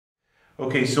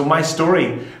Okay, so my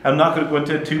story, I'm not going to go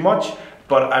into it too much,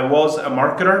 but I was a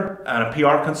marketer and a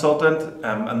PR consultant,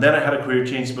 and then I had a career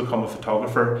change to become a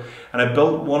photographer, and I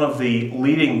built one of the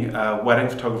leading wedding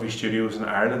photography studios in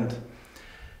Ireland.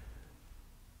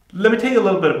 Let me tell you a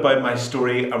little bit about my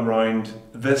story around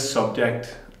this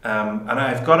subject, and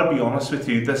I've got to be honest with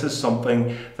you, this is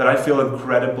something that I feel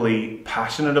incredibly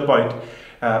passionate about.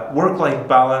 Work-life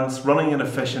balance, running an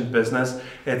efficient business,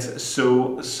 it's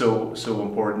so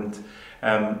important.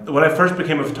 When I first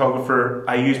became a photographer,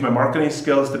 I used my marketing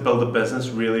skills to build a business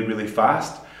really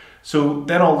fast. So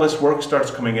then all this work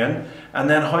starts coming in, and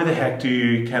then how the heck do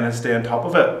you kind of stay on top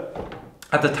of it?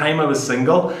 At the time I was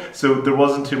single, so there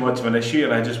wasn't too much of an issue,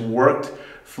 and I just worked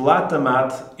flat to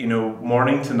mat,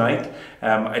 morning to night.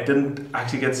 I didn't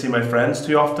actually get to see my friends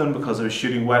too often because I was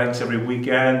shooting weddings every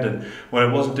weekend, and when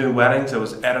I wasn't doing weddings, I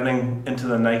was editing into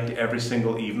the night every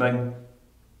single evening.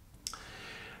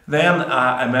 Then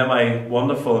I met my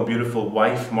wonderful and beautiful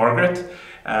wife, Margaret,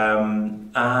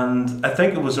 and I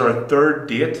think it was our third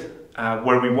date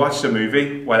where we watched a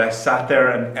movie while I sat there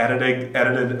and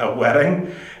edited a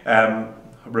wedding,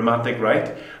 romantic,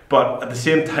 right? But at the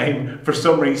same time, for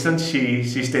some reason, she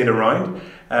stayed around.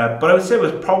 But I would say it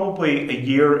was probably a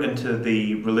year into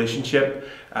the relationship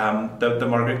that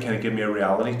Margaret kind of gave me a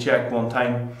reality check one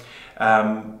time.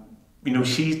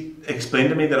 She explained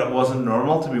to me that it wasn't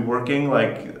normal to be working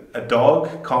like a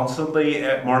dog constantly,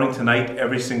 morning to night,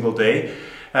 every single day.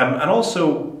 And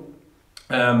also,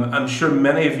 I'm sure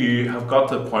many of you have got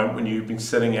to the point when you've been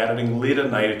sitting editing late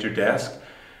at night at your desk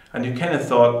and you kind of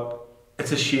thought,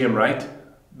 it's a shame, right?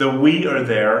 That we are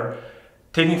there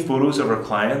taking photos of our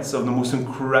clients of the most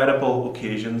incredible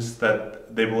occasions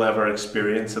that they will ever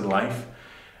experience in life.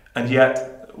 And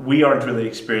yet we aren't really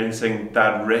experiencing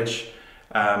that rich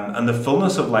and the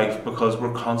fullness of life because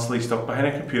we're constantly stuck behind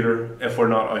a computer if we're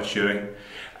not out shooting.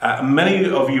 Many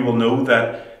of you will know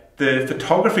that the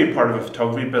photography part of a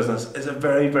photography business is a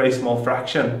very small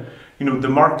fraction. The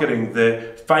marketing,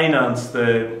 the finance,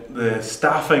 the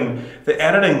staffing, the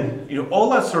editing, all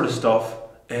that sort of stuff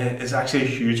is actually a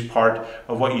huge part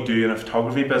of what you do in a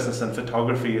photography business, and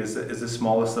photography is the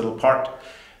smallest little part.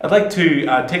 I'd like to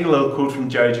take a little quote from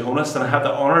Jerry Johannes, and I had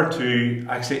the honour to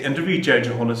actually interview Jerry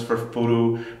Johannes for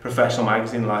Photo Professional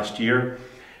magazine last year.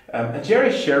 And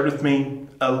Jerry shared with me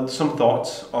some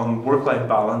thoughts on work-life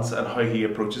balance and how he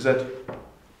approaches it.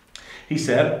 He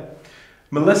said,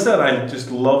 "Melissa and I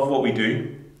just love what we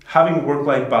do. Having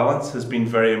work-life balance has been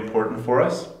very important for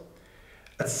us.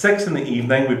 At 6 in the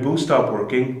evening, we both stop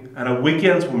working, and on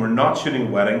weekends when we're not shooting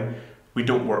a wedding, we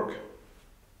don't work.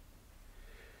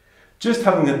 Just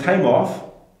having the time off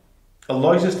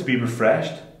allows us to be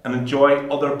refreshed and enjoy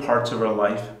other parts of our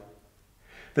life.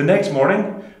 The next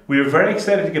morning, we are very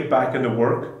excited to get back into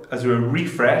work as we are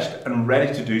refreshed and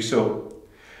ready to do so.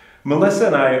 Melissa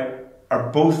and I are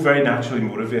both very naturally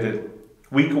motivated.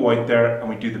 We go out there and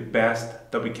we do the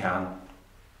best that we can."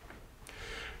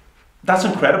 That's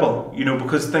incredible,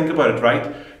 because think about it,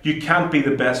 right? You can't be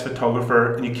the best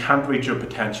photographer and you can't reach your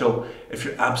potential if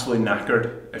you're absolutely knackered,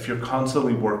 if you're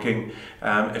constantly working,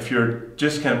 if you're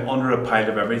just kind of under a pile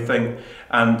of everything.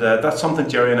 And that's something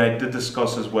Jerry and I did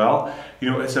discuss as well.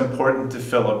 It's important to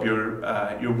fill up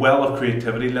your well of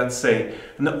creativity, let's say.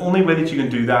 And the only way that you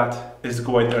can do that is to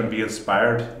go out there and be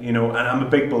inspired, and I'm a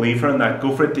big believer in that.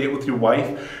 Go for a date with your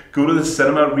wife, go to the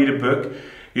cinema, read a book,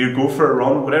 go for a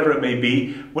run, whatever it may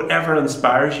be, whatever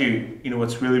inspires you,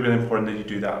 it's really important that you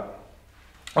do that.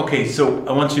 Okay, so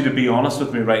I want you to be honest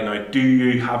with me right now. Do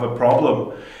you have a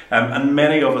problem? And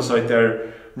many of us out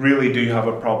there really do have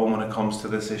a problem when it comes to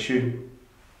this issue.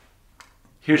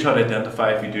 Here's how to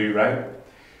identify if you do, right?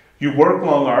 You work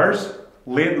long hours,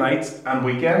 late nights and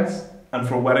weekends, and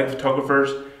for wedding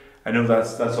photographers, I know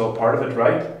that's all part of it,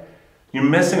 right? You're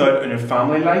missing out on your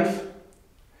family life.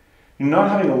 You're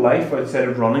not having a life outside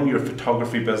of running your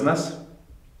photography business.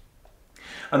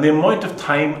 And the amount of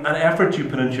time and effort you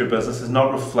put into your business is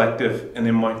not reflective in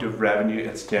the amount of revenue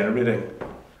it's generating.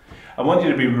 I want you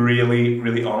to be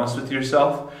really honest with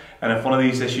yourself. And if one of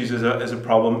these issues is a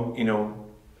problem,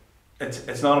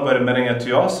 it's not about admitting it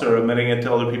to us or admitting it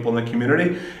to other people in the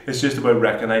community. It's just about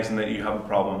recognizing that you have a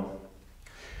problem.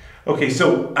 Okay,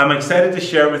 so I'm excited to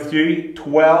share with you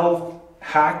 12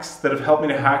 hacks that have helped me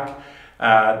to hack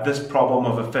this problem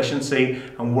of efficiency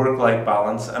and work-life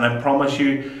balance, and I promise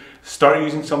you, start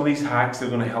using some of these hacks. They're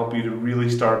going to help you to really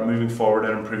start moving forward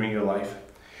and improving your life.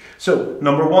 So,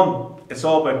 number one, it's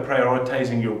all about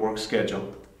prioritizing your work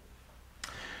schedule.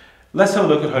 Let's have a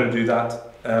look at how to do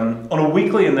that. On a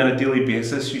weekly and then a daily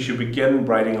basis, you should begin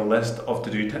writing a list of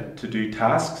to-do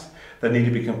tasks that need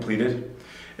to be completed.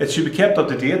 It should be kept up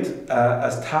to date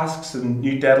as tasks and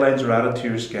new deadlines are added to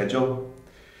your schedule.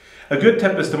 A good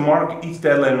tip is to mark each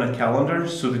deadline on a calendar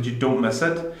so that you don't miss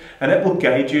it, and it will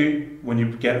guide you when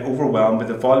you get overwhelmed by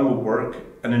the volume of work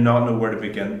and do not know where to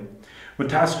begin. When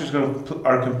tasks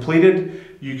are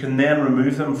completed, you can then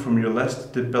remove them from your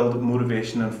list to build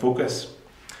motivation and focus.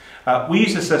 We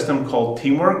use a system called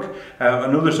Teamwork. I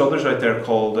know there's others out there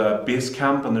called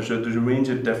Basecamp, and there's a range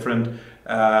of different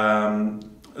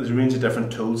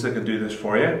tools that can do this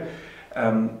for you.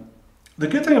 The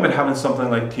good thing about having something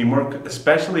like Teamwork,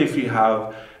 especially if you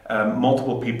have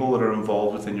multiple people that are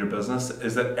involved within your business,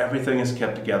 is that everything is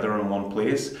kept together in one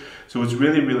place. So it's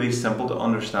really, really simple to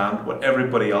understand what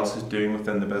everybody else is doing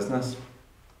within the business.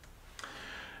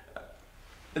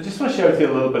 I just want to share with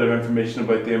you a little bit of information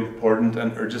about the important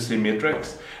and urgency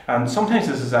matrix. And sometimes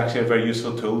this is actually a very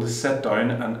useful tool to sit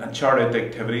down and chart out the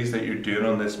activities that you're doing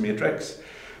on this matrix.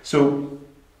 So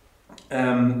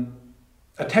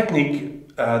a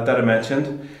technique that I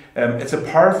mentioned, it's a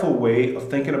powerful way of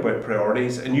thinking about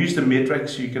priorities, and use the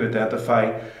matrix so you can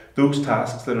identify those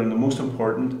tasks that are the most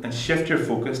important and shift your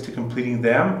focus to completing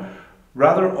them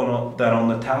rather than on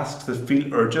the tasks that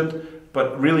feel urgent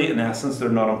but really in essence they're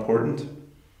not important.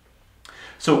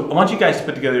 So I want you guys to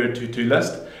put together a to-do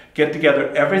list, get together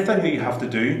everything that you have to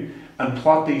do and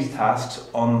plot these tasks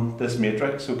on this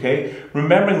matrix, okay?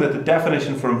 Remembering that the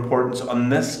definition for importance on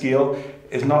this scale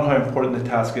is not how important the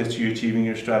task is to you achieving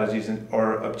your strategies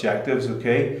or objectives,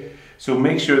 okay? So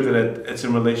make sure that it's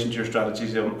in relation to your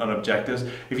strategies and objectives.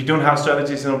 If you don't have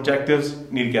strategies and objectives, you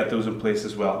need to get those in place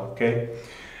as well, okay?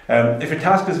 If your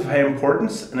task is of high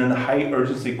importance and in the high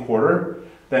urgency quarter,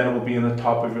 then it will be in the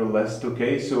top of your list,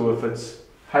 okay? So if it's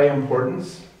high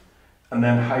importance and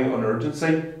then high on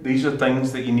urgency, these are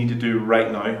things that you need to do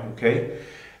right now, okay?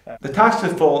 The tasks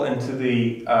that fall into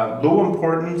the low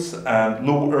importance and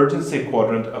low urgency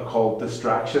quadrant are called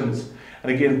distractions.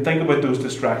 And again, think about those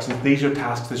distractions. These are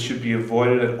tasks that should be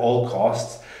avoided at all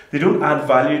costs. They don't add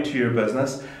value to your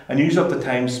business and use up the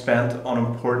time spent on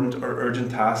important or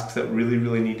urgent tasks that really,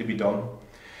 really need to be done.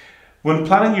 When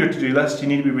planning your to-do list, you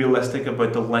need to be realistic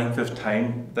about the length of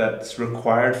time that's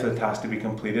required for the task to be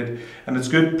completed, and it's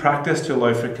good practice to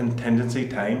allow for contingency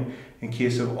time in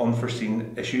case of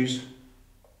unforeseen issues.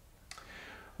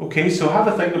 Okay, so have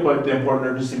a think about the important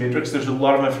urgency matrix. There's a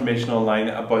lot of information online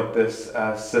about this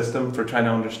system for trying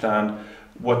to understand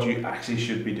what you actually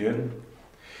should be doing.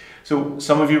 So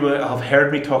some of you will have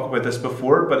heard me talk about this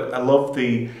before, but I love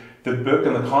the book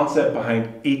and the concept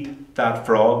behind Eat That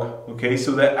Frog. Okay,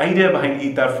 so the idea behind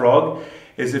Eat That Frog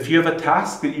is if you have a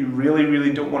task that you really,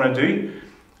 really don't want to do,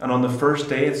 and on the first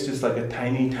day it's just like a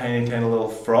tiny, tiny, tiny little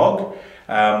frog,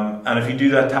 and if you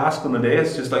do that task on the day,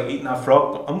 it's just like eating that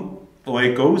frog,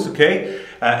 away it goes, okay?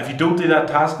 If you don't do that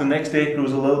task, the next day it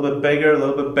grows a little bit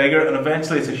bigger, and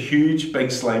eventually it's a huge,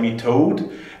 big, slimy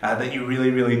toad that you really,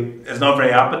 really, is not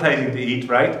very appetizing to eat,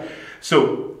 right?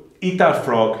 So, eat that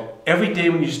frog. Every day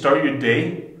when you start your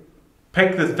day,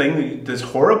 pick the thing that's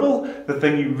horrible, the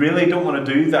thing you really don't want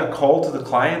to do, that call to the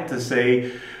client to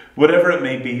say, whatever it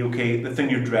may be, okay, the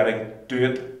thing you're dreading, do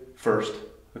it first,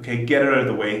 okay? Get it out of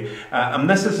the way. And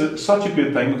this is such a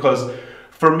good thing because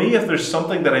for me, if there's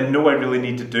something that I know I really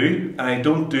need to do and I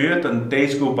don't do it and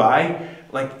days go by,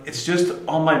 like it's just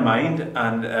on my mind,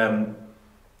 and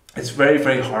it's very,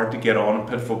 very hard to get on and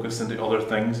put focus into other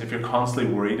things if you're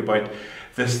constantly worried about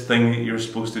this thing that you're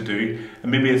supposed to do.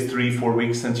 And maybe it's 3-4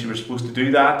 weeks since you were supposed to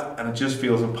do that and it just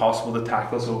feels impossible to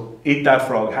tackle. So eat that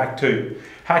frog. Hack 2.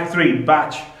 Hack 3,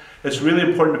 batch. It's really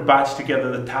important to batch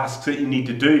together the tasks that you need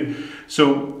to do.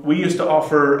 So we used to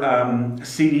offer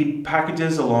CD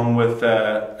packages along with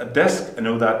a disc. I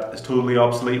know that is totally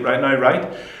obsolete right now,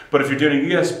 right? But if you're doing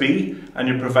a USB and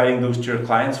you're providing those to your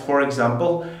clients, for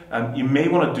example, you may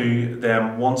want to do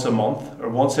them once a month or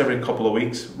once every couple of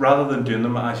weeks rather than doing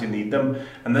them as you need them.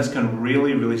 And this can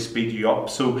really, really speed you up.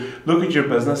 So look at your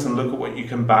business and look at what you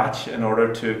can batch in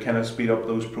order to kind of speed up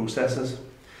those processes.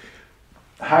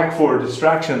 Hack 4,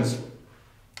 distractions.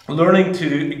 Learning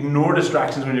to ignore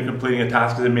distractions when you're completing a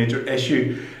task is a major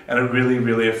issue, and it really,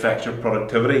 really affects your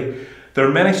productivity. There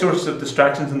are many sources of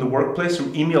distractions in the workplace,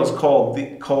 from emails,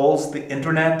 calls, the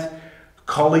internet,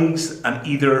 colleagues,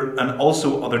 and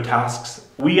also other tasks.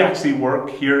 We actually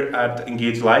work here at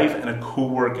Engage Live in a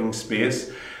co-working space,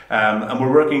 and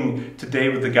we're working today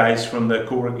with the guys from the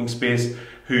co-working space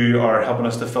who are helping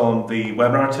us to film the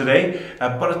webinar today.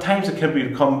 But at times it can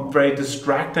become very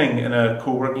distracting in a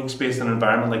co-working space and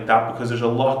environment like that because there's a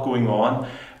lot going on.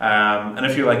 And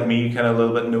if you're like me, you're kind of a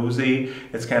little bit nosy,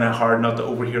 it's kind of hard not to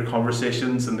overhear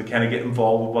conversations and to kind of get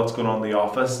involved with what's going on in the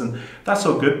office. And that's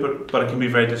all good, but it can be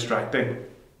very distracting.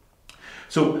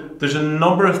 So there's a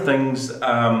number of things that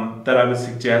I would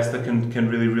suggest that can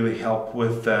really help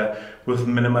with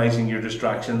minimizing your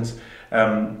distractions,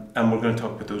 and we're going to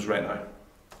talk about those right now.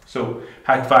 So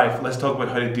hack 5, let's talk about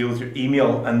how to deal with your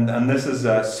email, and this is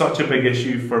such a big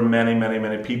issue for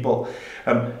many people.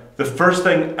 The first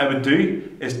thing I would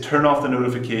do is turn off the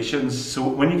notifications. So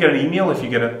when you get an email, if you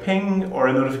get a ping or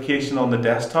a notification on the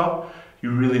desktop, you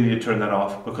really need to turn that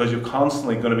off, because you're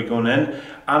constantly going to be going in and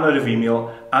out of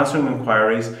email, answering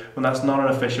inquiries, when that's not an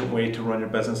efficient way to run your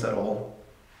business at all.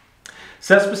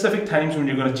 Set specific times when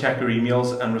you're going to check your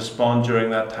emails and respond during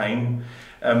that time.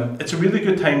 It's a really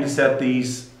good time to set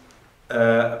these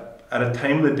at a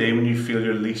time of the day when you feel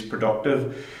you're least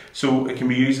productive. So it can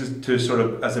be used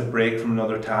as a break from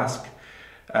another task.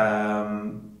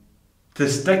 To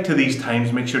stick to these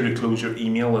times, make sure to close your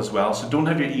email as well. So don't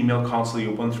have your email constantly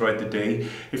open throughout the day.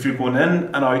 If you're going in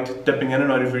and out, dipping in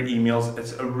and out of your emails,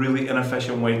 it's a really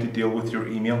inefficient way to deal with your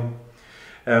email.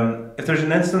 If there's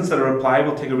an instance that a reply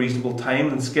will take a reasonable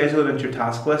time, then schedule it into your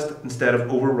task list instead of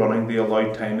overrunning the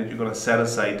allowed time that you're going to set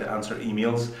aside to answer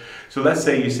emails. So let's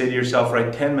say you say to yourself,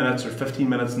 right, 10 minutes or 15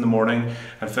 minutes in the morning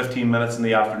and 15 minutes in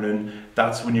the afternoon,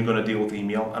 that's when you're going to deal with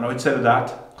email. And outside of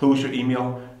that, close your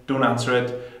email, don't answer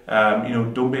it.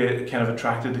 Don't be kind of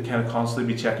attracted to kind of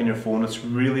constantly be checking your phone. It's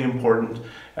really important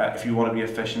if you want to be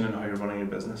efficient in how you're running your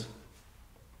business.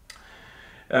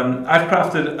 I've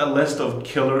crafted a list of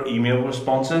killer email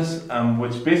responses,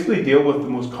 which basically deal with the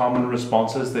most common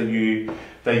responses that you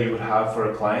would have for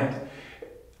a client.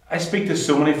 I speak to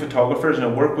so many photographers, and I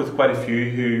work with quite a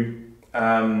few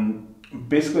who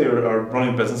basically are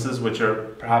running businesses which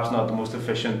are perhaps not the most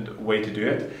efficient way to do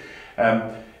it.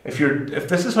 If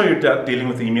this is how you're dealing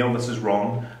with email, this is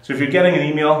wrong. So if you're getting an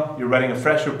email, you're writing a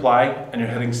fresh reply and you're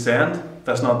hitting send,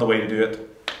 that's not the way to do it.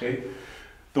 Okay?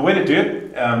 The way to do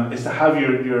it is to have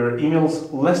your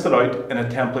emails listed out in a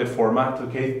template format.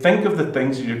 Okay? Think of the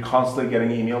things that you're constantly getting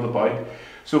emailed about.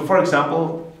 So for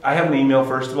example, I have an email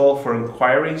first of all for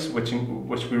inquiries, which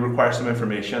we require some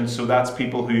information. So that's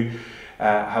people who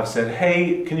have said,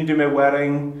 hey, can you do my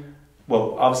wedding?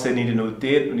 Well, obviously I need to know the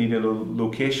date, we need to know the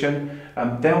location.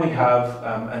 Then we have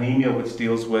an email which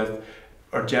deals with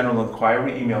our general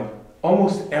inquiry email.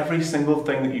 Almost every single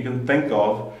thing that you can think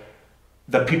of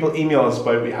that people email us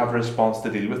about, we have a response to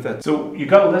deal with it. So you've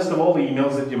got a list of all the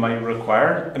emails that you might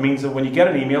require. It means that when you get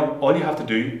an email, all you have to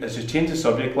do is just change the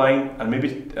subject line and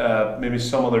maybe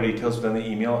some other details within the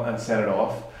email and send it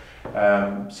off.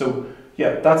 So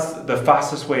yeah, that's the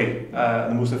fastest way,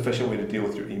 the most efficient way to deal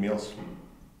with your emails.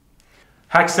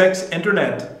 Hack 6,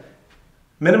 internet.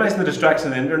 Minimizing the distraction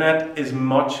of the internet is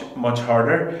much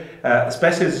harder,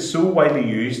 especially as it's so widely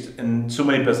used in so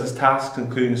many business tasks,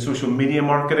 including social media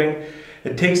marketing.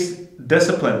 It takes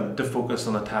discipline to focus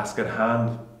on the task at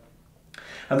hand.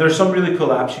 And there are some really cool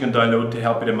apps you can download to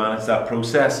help you to manage that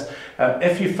process.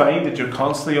 If you find that you're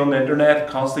constantly on the internet,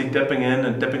 constantly dipping in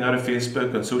and dipping out of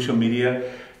Facebook and social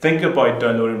media, think about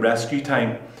downloading Rescue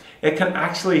Time. It can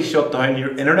actually shut down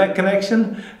your internet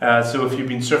connection. So if you've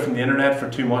been surfing the internet for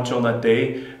too much on that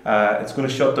day, it's going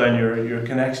to shut down your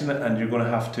connection, and you're going to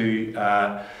have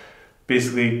to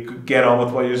basically get on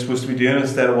with what you're supposed to be doing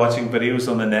instead of watching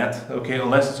videos on the net. Okay,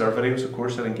 unless it's our videos, of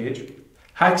course, that engage.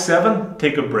 Hack 7,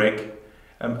 take a break.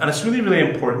 And it's really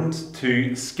important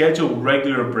to schedule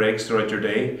regular breaks throughout your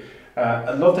day.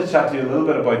 I'd love to chat to you a little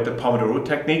bit about the Pomodoro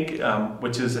technique,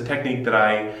 which is a technique that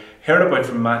I heard about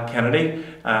from Matt Kennedy,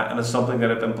 and it's something that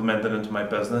I've implemented into my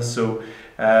business. So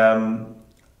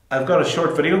I've got a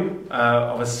short video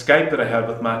of a Skype that I had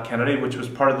with Matt Kennedy, which was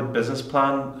part of the business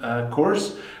plan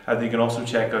course that you can also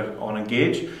check out on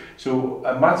Engage. So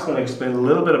Matt's going to explain a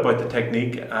little bit about the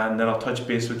technique, and then I'll touch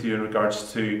base with you in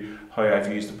regards to how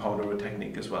I've used the Pomodoro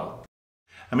technique as well.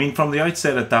 I mean, from the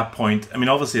outset at that point, I mean,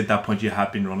 obviously at that point you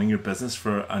had been running your business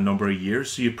for a number of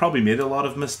years, so you probably made a lot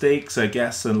of mistakes, I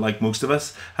guess, and like most of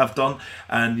us have done,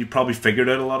 and you probably figured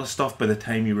out a lot of stuff by the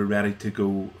time you were ready to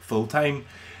go full-time.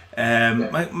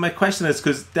 My question is,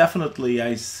 because definitely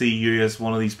I see you as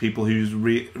one of these people who's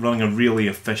running a really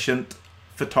efficient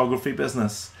photography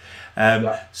business.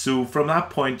 So from that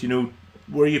point, you know,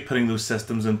 were you putting those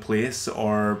systems in place,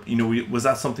 or, you know, was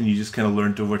that something you just kind of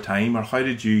learned over time, or how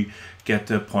did you get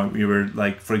to a point where you were,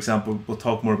 like, for example, we'll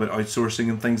talk more about outsourcing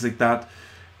and things like that.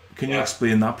 Can you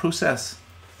explain that process?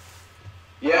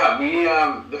 Yeah, we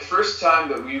the first time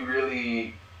that we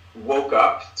really woke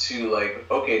up to, like,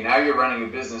 okay, now you're running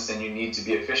a business and you need to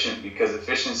be efficient, because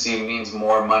efficiency means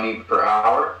more money per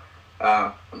hour.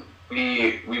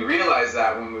 We realized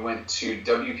that when we went to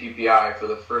WPPI for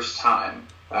the first time,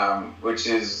 which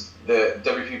is the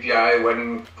WPPI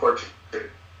Wedding Portrait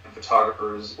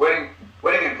Photographers, Wedding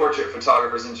and Portrait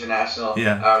Photographers International.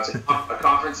 It's a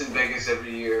conference in Vegas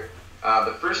every year.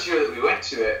 The first year that we went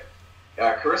to it,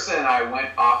 Carissa and I went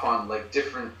off on like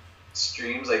different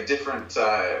streams, like different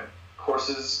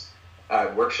courses,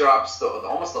 workshops,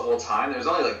 almost the whole time. There's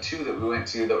only like 2 that we went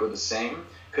to that were the same,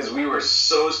 because we were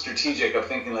so strategic of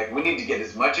thinking like we need to get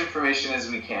as much information as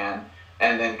we can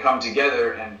and then come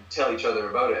together and tell each other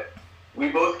about it. We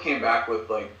both came back with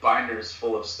like binders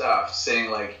full of stuff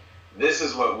saying like, this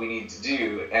is what we need to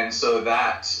do. And so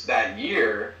that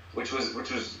year, which was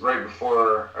right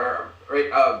before, or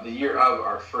right the year of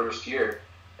our first year,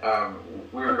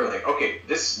 we were like, okay,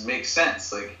 this makes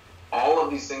sense. Like all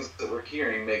of these things that we're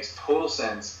hearing makes total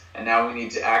sense, and now we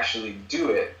need to actually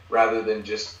do it rather than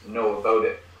just know about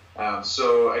it.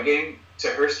 So again, to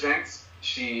her strengths,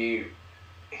 she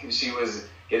was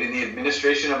getting the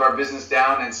administration of our business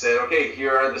down and said, okay,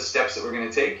 here are the steps that we're going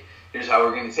to take. Here's how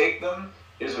we're going to take them.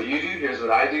 Here's what you do. Here's what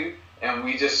I do. And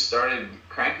we just started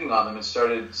cranking on them and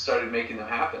started making them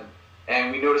happen.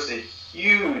 And we noticed a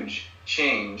huge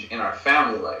change in our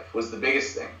family life was the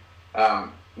biggest thing.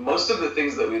 Most of the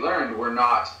things that we learned were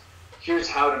not, here's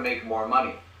how to make more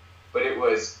money, but it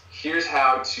was, here's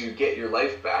how to get your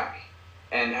life back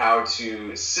and how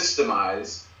to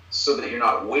systemize so that you're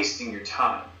not wasting your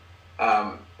time.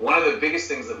 One of the biggest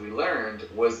things that we learned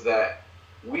was that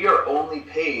we are only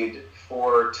paid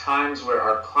for times where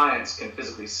our clients can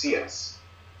physically see us,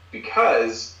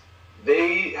 because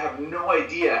they have no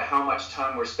idea how much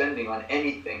time we're spending on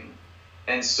anything.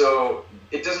 And so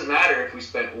it doesn't matter if we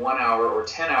spent 1 hour or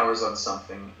 10 hours on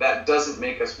something. That doesn't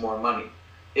make us more money.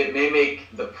 It may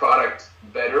make the product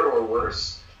better or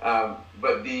worse,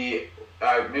 but maybe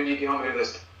you can help me with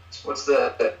this. What's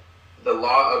the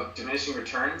law of diminishing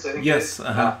returns? I think. Yes.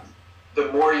 The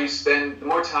more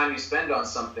time you spend on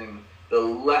something, the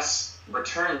less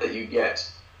return that you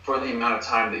get for the amount of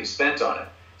time that you spent on it.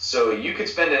 So you could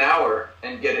spend an hour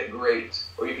and get it great,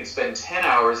 or you could spend 10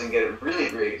 hours and get it really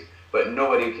great, but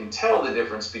nobody can tell the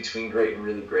difference between great and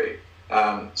really great.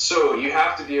 So you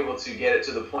have to be able to get it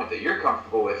to the point that you're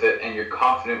comfortable with it and you're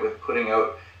confident with putting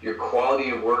out your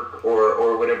quality of work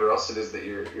or whatever else it is that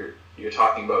you're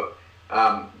talking about.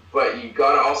 But you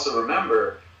got to also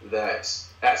remember that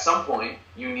at some point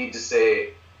you need to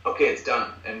say, okay, it's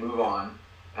done, and move on,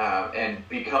 and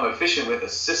become efficient with a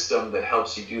system that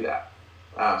helps you do that.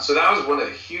 So that was one of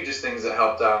the hugest things that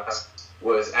helped us,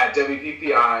 was at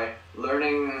WPPI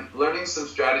learning some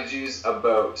strategies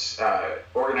about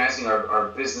organizing our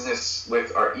business,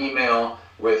 with our email,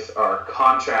 with our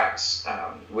contracts,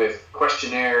 with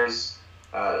questionnaires,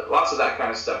 lots of that kind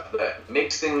of stuff that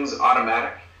makes things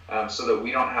automatic, so that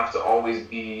we don't have to always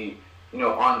be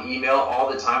on email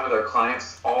all the time with our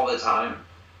clients all the time,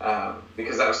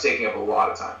 because that was taking up a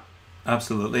lot of time.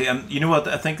 Absolutely. And you know what,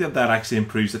 I think that actually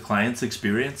improves the client's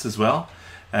experience as well.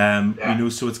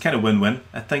 So it's kind of win-win,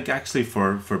 I think, actually,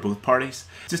 for both parties.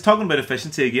 Just talking about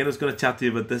efficiency again, I was going to chat to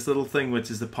you about this little thing, which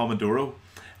is the Pomodoro.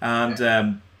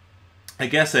 And I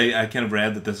guess I kind of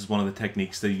read that this is one of the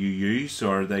techniques that you use,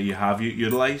 or that you have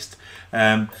utilized.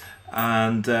 And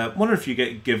wonder if you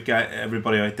give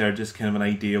everybody out there just kind of an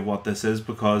idea of what this is,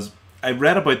 because I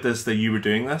read about this, that you were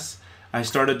doing this. I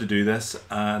started to do this,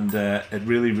 and it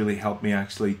really, really helped me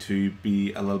actually to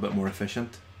be a little bit more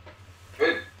efficient.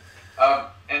 Good.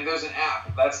 And there's an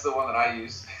app. That's the one that I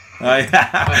use.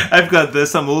 I've got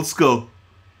this. I'm old school.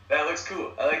 That looks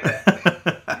cool. I like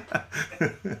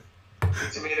that.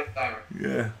 Tomato timer.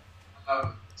 Yeah.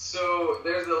 So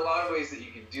there's a lot of ways that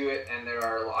you can do it, and there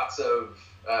are lots of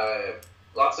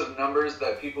numbers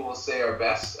that people will say are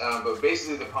best. But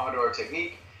basically, the Pomodoro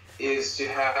technique is to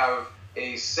have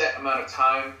a set amount of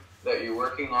time that you're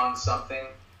working on something,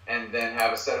 and then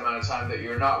have a set amount of time that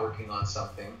you're not working on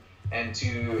something, and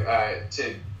to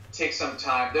take some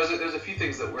time. There's a few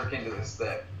things that work into this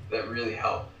that really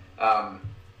help.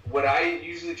 What I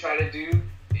usually try to do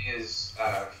is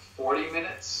 40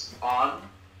 minutes on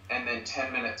and then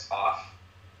 10 minutes off,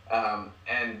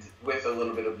 and with a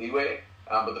little bit of leeway.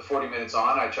 But the 40 minutes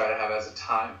on, I try to have as a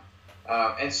time.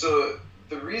 And so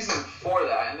the reason for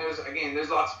that, and there's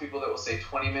lots of people that will say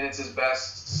 20 minutes is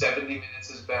best, 70 minutes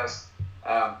is best.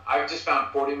 I've just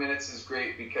found 40 minutes is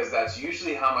great, because that's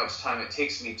usually how much time it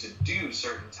takes me to do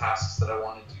certain tasks that I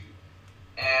want to do.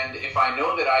 And if I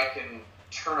know that I can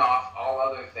turn off all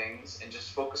other things and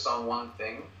just focus on one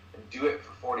thing and do it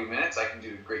for 40 minutes, I can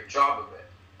do a great job of it.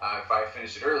 If I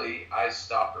finish it early, I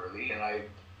stop early and I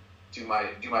do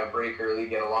my break early,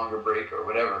 get a longer break or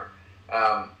whatever.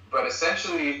 But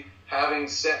essentially, having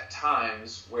set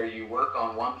times where you work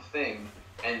on one thing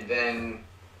and then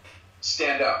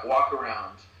stand up, walk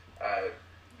around,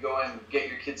 go and get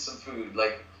your kids some food.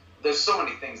 Like, there's so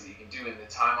many things that you can do in the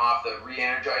time off that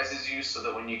re-energizes you, so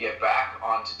that when you get back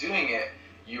onto doing it,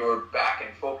 you're back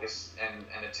and focused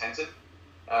and attentive.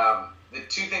 The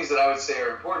two things that I would say are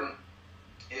important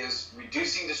is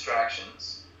reducing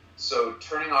distractions. So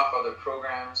turning off other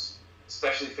programs,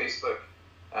 especially Facebook,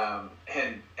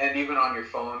 and even on your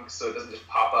phone, so it doesn't just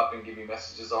pop up and give you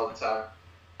messages all the time.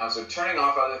 So turning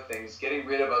off other things, getting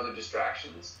rid of other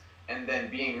distractions, and then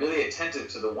being really attentive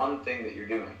to the one thing that you're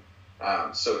doing.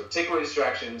 So take away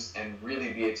distractions and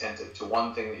really be attentive to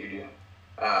one thing that you're doing.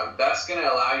 That's going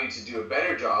to allow you to do a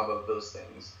better job of those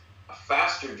things, a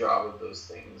faster job of those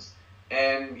things,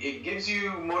 and it gives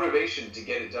you motivation to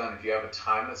get it done if you have a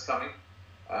time that's coming.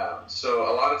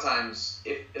 So a lot of times,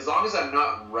 as long as I'm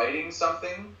not writing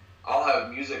something, I'll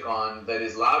have music on that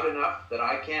is loud enough that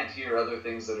I can't hear other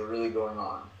things that are really going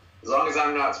on. As long as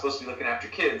I'm not supposed to be looking after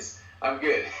kids, I'm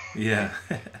good. Yeah.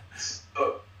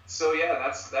 So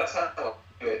yeah, that's how I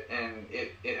do it, and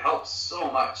it helps so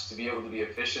much to be able to be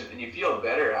efficient, and you feel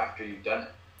better after you've done it.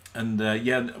 And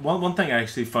yeah, one thing I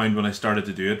actually found when I started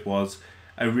to do it was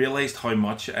I realized how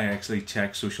much I actually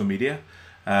check social media,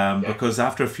 because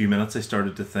after a few minutes I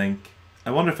started to think,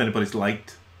 I wonder if anybody's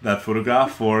liked that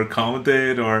photograph or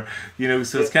commented, or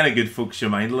so it's kind of good to focus your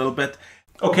mind a little bit.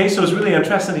 Okay, so it's really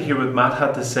interesting to hear what Matt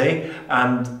had to say.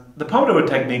 And the Pomodoro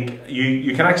technique,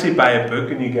 you can actually buy a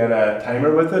book and you get a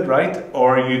timer with it, right?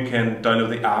 Or you can download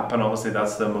the app, and obviously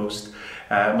that's the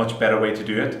much better way to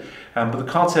do it. But the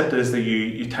concept is that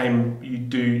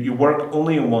you work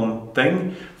only on one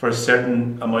thing for a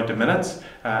certain amount of minutes,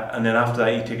 and then after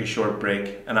that you take a short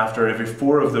break. And after every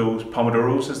 4 of those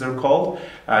Pomodoros, as they're called,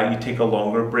 you take a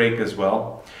longer break as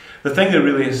well. The thing that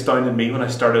really astounded me when I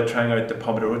started trying out the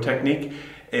Pomodoro technique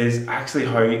is actually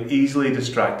how easily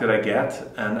distracted I get.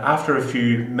 And after a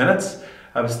few minutes,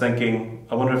 I was thinking,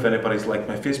 I wonder if anybody's liked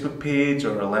my Facebook page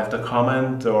or left a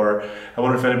comment, or I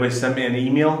wonder if anybody sent me an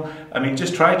email. I mean,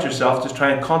 just try it yourself, just try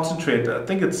and concentrate. I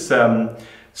think it's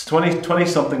 20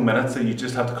 something minutes that you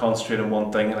just have to concentrate on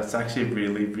one thing, and it's actually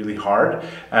really, really hard.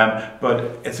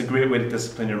 But it's a great way to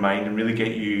discipline your mind and really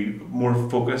get you more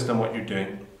focused on what you're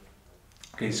doing.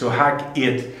 Okay, so hack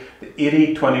 8, the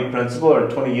 80-20 principle, or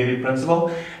 20-80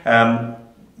 principle.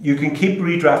 You can keep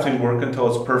redrafting work until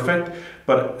it's perfect,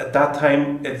 but at that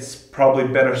time it's probably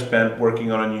better spent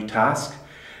working on a new task.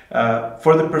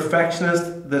 For the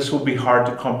perfectionist, this will be hard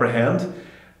to comprehend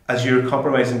as you're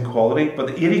compromising quality, but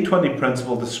the 80-20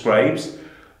 principle describes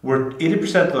where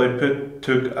 80% of the output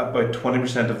took about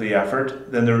 20% of the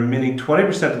effort, then the remaining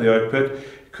 20% of the output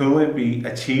can only be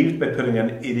achieved by putting in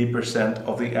 80%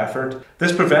 of the effort.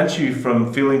 This prevents you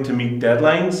from failing to meet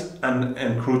deadlines and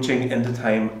encroaching into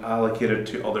time allocated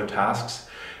to other tasks.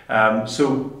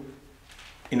 So,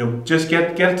 just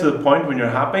get it to the point when you're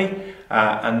happy,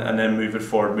 and then move it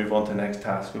forward, move on to the next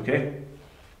task, okay?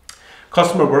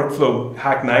 Customer workflow,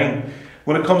 hack 9.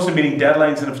 When it comes to meeting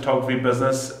deadlines in a photography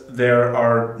business, there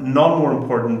are none more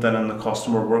important than in the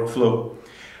customer workflow.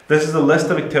 This is a list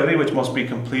of activity which must be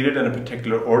completed in a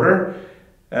particular order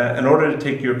in order to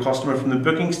take your customer from the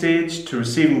booking stage to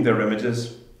receiving their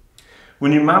images.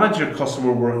 When you manage your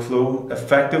customer workflow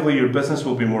effectively, your business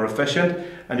will be more efficient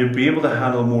and you'll be able to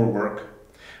handle more work.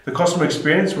 The customer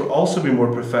experience will also be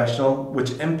more professional,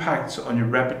 which impacts on your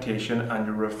reputation and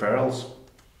your referrals.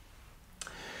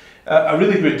 A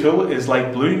really great tool is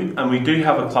Lightblue, and we do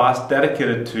have a class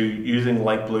dedicated to using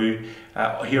Lightblue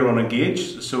here on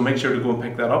Engage, so make sure to go and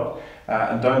pick that up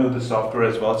and download the software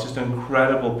as well. It's just an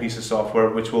incredible piece of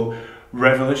software which will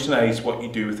revolutionize what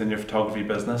you do within your photography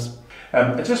business.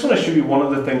 I just want to show you one of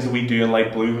the things that we do in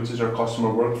Lightblue, which is our customer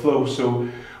workflow. So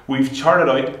we've charted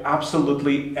out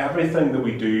absolutely everything that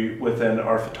we do within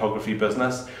our photography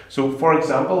business. So for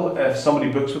example, if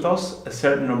somebody books with us, a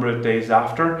certain number of days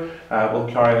after, we'll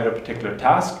carry out a particular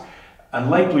task. And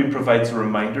Lightblue provides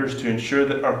reminders to ensure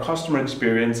that our customer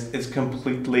experience is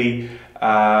completely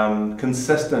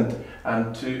consistent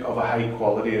and of a high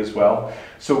quality as well.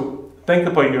 So think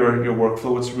about your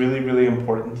workflow, it's really, really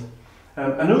important.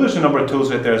 I know there's a number of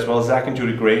tools out there as well. Zach and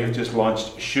Jody Gray have just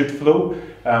launched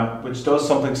Shootflow, which does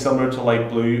something similar to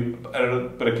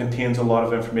Lightblue, but it contains a lot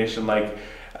of information like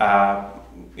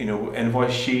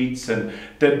invoice sheets and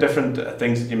different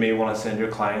things that you may want to send your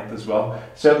client as well.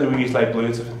 Certainly we use Lightblue,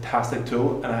 it's a fantastic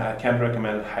tool and I can't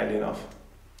recommend it highly enough.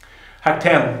 Hack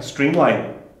 10,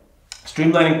 streamline.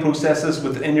 Streamlining processes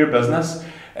within your business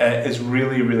is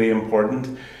really, really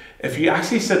important. If you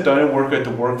actually sit down and work out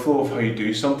the workflow of how you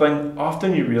do something,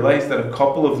 often you realize that a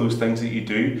couple of those things that you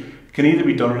do can either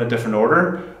be done in a different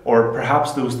order, or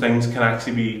perhaps those things can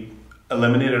actually be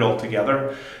eliminated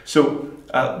altogether. So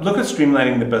look at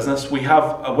streamlining the business. We have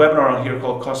a webinar on here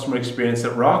called Customer Experience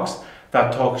That Rocks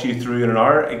that talks you through in an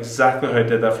hour exactly how I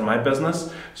did that for my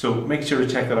business. So make sure to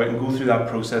check that out and go through that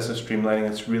process of streamlining.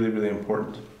 It's really, really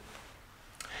important.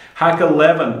 Hack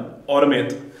 11,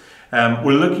 automate.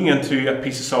 We're looking into a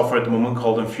piece of software at the moment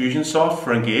called Infusionsoft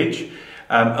for Engage.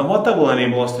 And what that will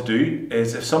enable us to do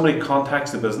is if somebody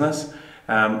contacts the business,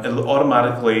 it'll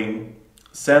automatically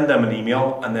send them an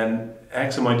email, and then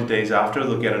X amount of days after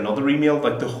they'll get another email.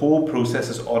 Like, the whole process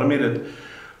is automated.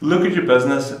 Look at your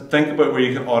business, think about where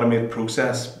you can automate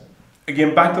process.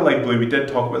 Again, back to Light Blue, we did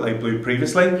talk about Light Blue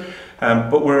previously,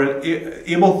 but we're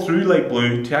able through Light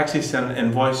Blue to actually send an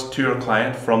invoice to our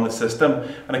client from the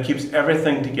system, and it keeps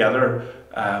everything together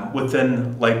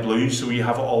within Light Blue, so you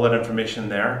have all that information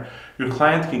there. Your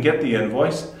client can get the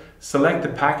invoice, select the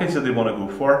package that they want to go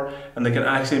for, and they can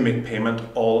actually make payment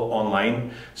all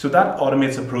online. So that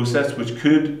automates a process which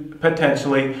could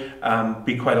potentially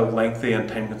be quite a lengthy and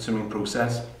time-consuming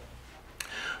process.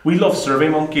 We love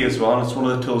SurveyMonkey as well, and it's one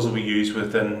of the tools that we use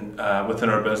within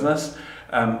our business.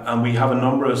 And we have a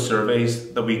number of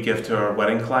surveys that we give to our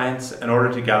wedding clients in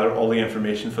order to gather all the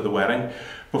information for the wedding.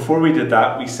 Before we did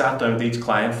that, we sat down with each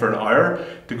client for an hour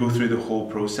to go through the whole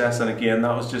process, and again,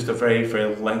 that was just a very,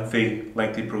 very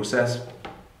lengthy process.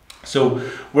 So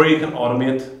where you can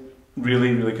automate,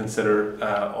 really consider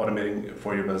automating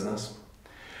for your business.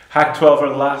 Hack 12, our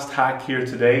last hack here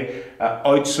today,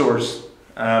 outsource.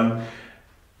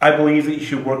 I believe that you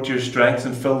should work to your strengths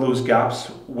and fill those gaps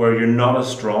where you're not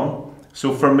as strong.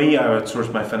 So for me, I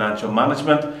outsource my financial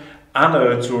management and I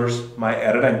outsource my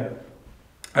editing.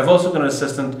 I've also got an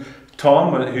assistant,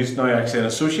 Tom, who's now actually an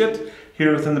associate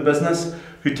here within the business,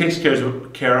 who takes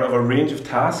care of a range of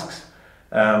tasks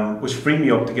which free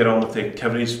me up to get on with the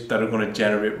activities that are going to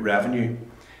generate revenue.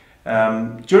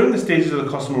 During the stages of the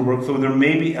customer workflow, there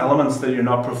may be elements that you're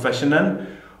not proficient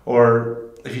in, or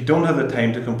if you don't have the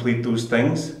time to complete those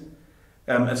things,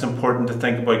 it's important to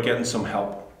think about getting some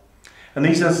help. In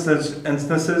these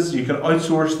instances, you can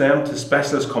outsource them to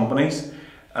specialist companies,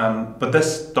 but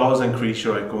this does increase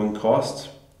your outgoing costs.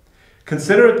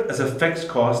 Consider it as a fixed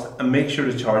cost and make sure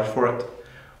to charge for it.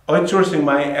 Outsourcing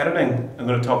my editing, I'm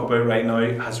going to talk about right now,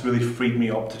 has really freed me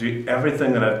up to do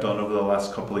everything that I've done over the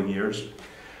last couple of years.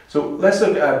 So let's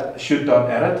look at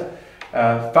shoot.edit.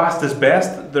 Fast is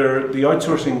best. They're the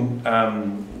outsourcing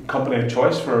company of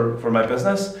choice for my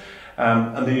business.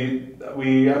 I'm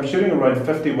shooting around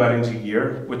 50 weddings a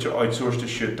year, which are outsourced to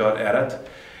shoot.edit.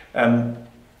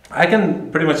 I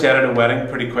can pretty much edit a wedding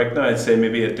pretty quick now, I'd say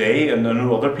maybe a day, and I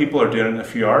know other people are doing it in a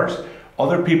few hours.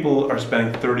 Other people are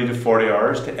spending 30 to 40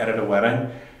 hours to edit a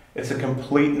wedding. It's a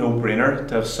complete no-brainer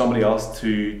to have somebody else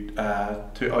to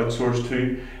outsource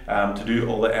to do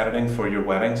all the editing for your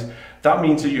weddings. That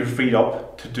means that you're freed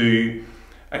up to do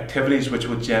activities which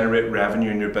will generate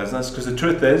revenue in your business, because the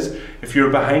truth is, if you're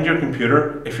behind your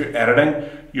computer, if you're editing,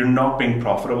 you're not being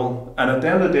profitable. And at the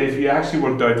end of the day, if you actually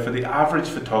worked out for the average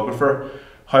photographer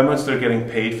how much they're getting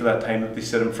paid for that time that they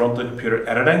sit in front of the computer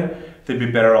editing, they'd be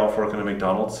better off working at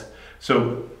McDonald's.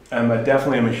 So I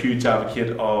definitely am a huge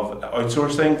advocate of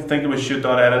outsourcing. Think about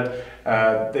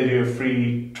shoot.edit. They do a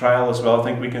free trial as well. I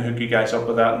think we can hook you guys up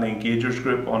with that in the Engagers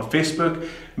group on Facebook.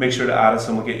 Make sure to add us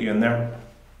and we'll get you in there.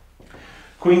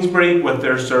 Queensbury, with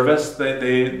their service,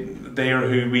 they are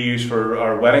who we use for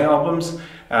our wedding albums,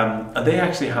 and they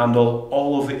actually handle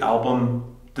all of the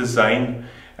album design.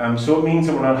 So it means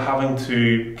that we're not having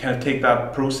to kind of take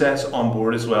that process on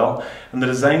board as well. And the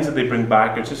designs that they bring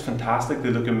back are just fantastic.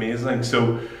 They look amazing.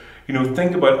 So, you know,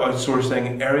 think about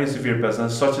outsourcing areas of your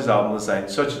business, such as album design,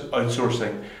 such as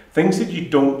outsourcing things that you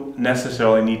don't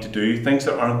necessarily need to do, things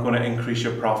that aren't going to increase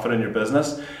your profit in your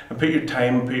business, and put your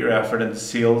time and put your effort into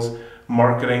sales,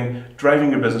 marketing, driving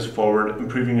your business forward,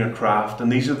 improving your craft.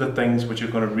 And these are the things which are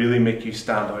going to really make you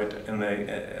stand out in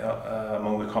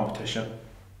among the competition.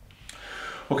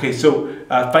 Okay, so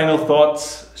final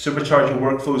thoughts. Supercharge your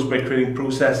workflows by creating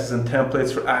processes and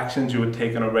templates for actions you would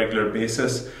take on a regular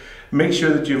basis. Make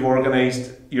sure that you've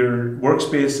organized your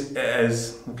workspace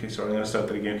as... Okay, sorry, I'm going to start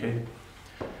that again, okay?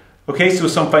 Okay, so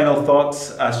some final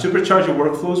thoughts. Supercharge your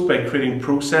workflows by creating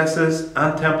processes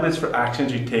and templates for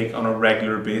actions you take on a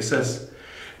regular basis.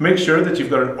 Make sure that you've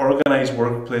got an organized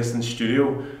workplace and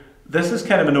studio. This is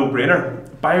kind of a no-brainer.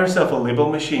 Buy yourself a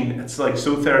label machine. It's like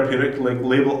so therapeutic, like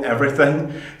label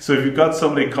everything. So if you've got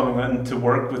somebody coming in to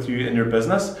work with you in your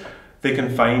business, they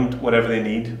can find whatever they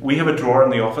need. We have a drawer in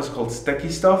the office called Sticky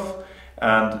Stuff,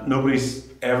 and nobody's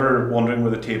ever wondering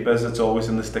where the tape is. It's always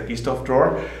in the sticky stuff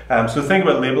drawer. So think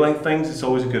about labeling things. It's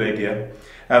always a good idea.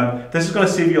 This is going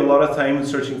to save you a lot of time in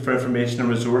searching for information and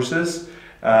resources.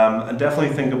 And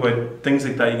definitely think about things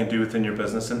like that you can do within your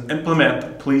business, and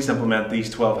please implement these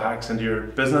 12 hacks into your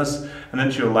business and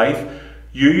into your life.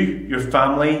 You, your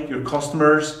family, your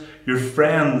customers, your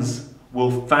friends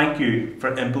will thank you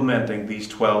for implementing these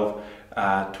 12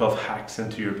 hacks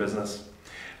into your business.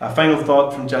 A final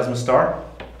thought from Jasmine Starr.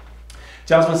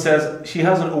 Jasmine says she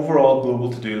has an overall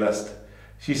global to-do list.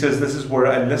 She says, this is where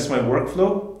I list my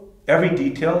workflow, every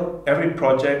detail, every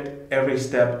project, every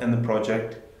step in the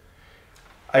project.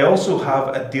 I also have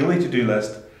a daily to-do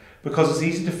list because it's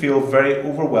easy to feel very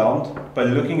overwhelmed by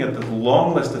looking at the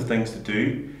long list of things to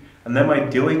do, and then my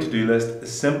daily to-do list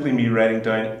is simply me writing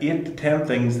down 8 to 10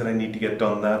 things that I need to get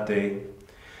done that day.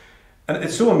 And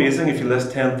it's so amazing if you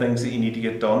list 10 things that you need to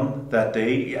get done that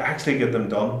day, you actually get them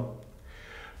done.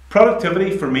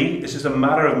 Productivity for me is just a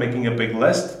matter of making a big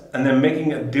list and then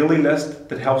making a daily list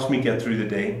that helps me get through the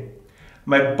day.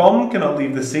 My bum cannot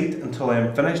leave the seat until I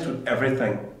am finished with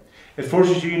everything. It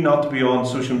forces you not to be on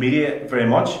social media very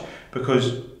much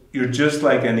because you're just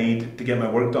like, I need to get my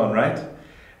work done, right?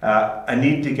 I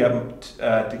need to get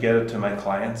it to my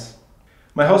clients.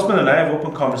 My husband and I have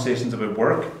open conversations about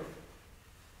work.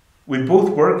 We both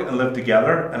work and live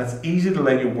together, and it's easy to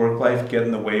let your work life get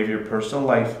in the way of your personal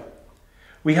life.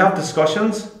 We have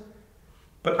discussions,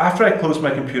 but after I close my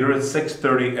computer at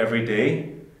 6:30 every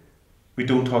day, we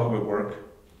don't talk about work.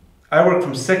 I work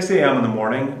from 6 a.m. in the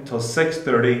morning until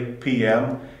 6:30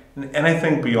 p.m. and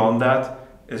anything beyond that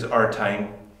is our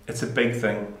time. It's a big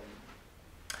thing.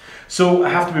 So I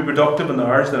have to be productive in the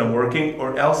hours that I'm working,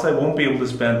 or else I won't be able to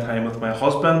spend time with my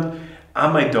husband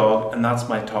and my dog, and that's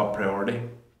my top priority.